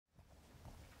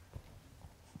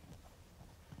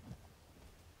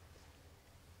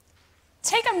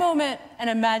take a moment and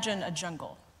imagine a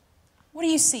jungle. What do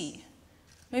you see?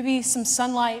 Maybe some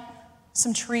sunlight,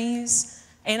 some trees,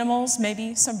 animals,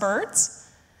 maybe some birds.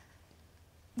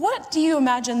 What do you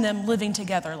imagine them living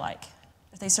together like?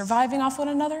 Are they surviving off one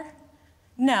another?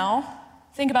 Now,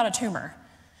 think about a tumor.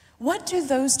 What do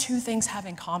those two things have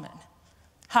in common?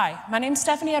 Hi, my name's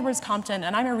Stephanie Edwards-Compton,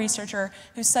 and I'm a researcher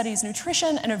who studies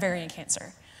nutrition and ovarian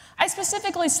cancer. I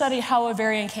specifically study how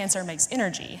ovarian cancer makes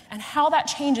energy and how that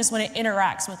changes when it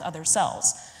interacts with other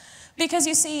cells. Because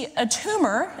you see, a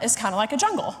tumor is kind of like a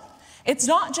jungle. It's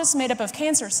not just made up of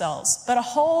cancer cells, but a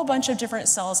whole bunch of different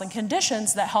cells and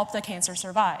conditions that help the cancer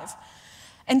survive.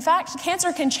 In fact,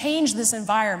 cancer can change this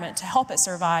environment to help it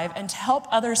survive and to help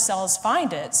other cells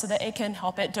find it so that it can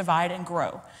help it divide and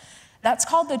grow. That's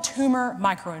called the tumor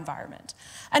microenvironment.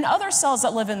 And other cells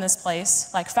that live in this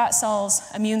place, like fat cells,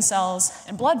 immune cells,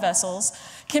 and blood vessels,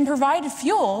 can provide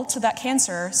fuel to that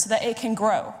cancer so that it can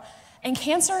grow. And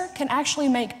cancer can actually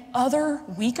make other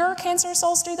weaker cancer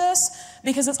cells do this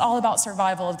because it's all about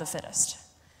survival of the fittest.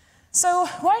 So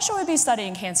why should we be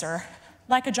studying cancer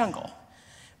like a jungle?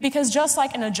 Because just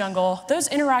like in a jungle, those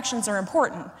interactions are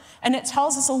important, and it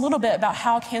tells us a little bit about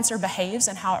how cancer behaves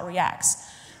and how it reacts.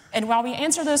 And while we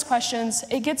answer those questions,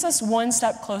 it gets us one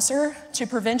step closer to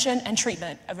prevention and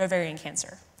treatment of ovarian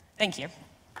cancer. Thank you.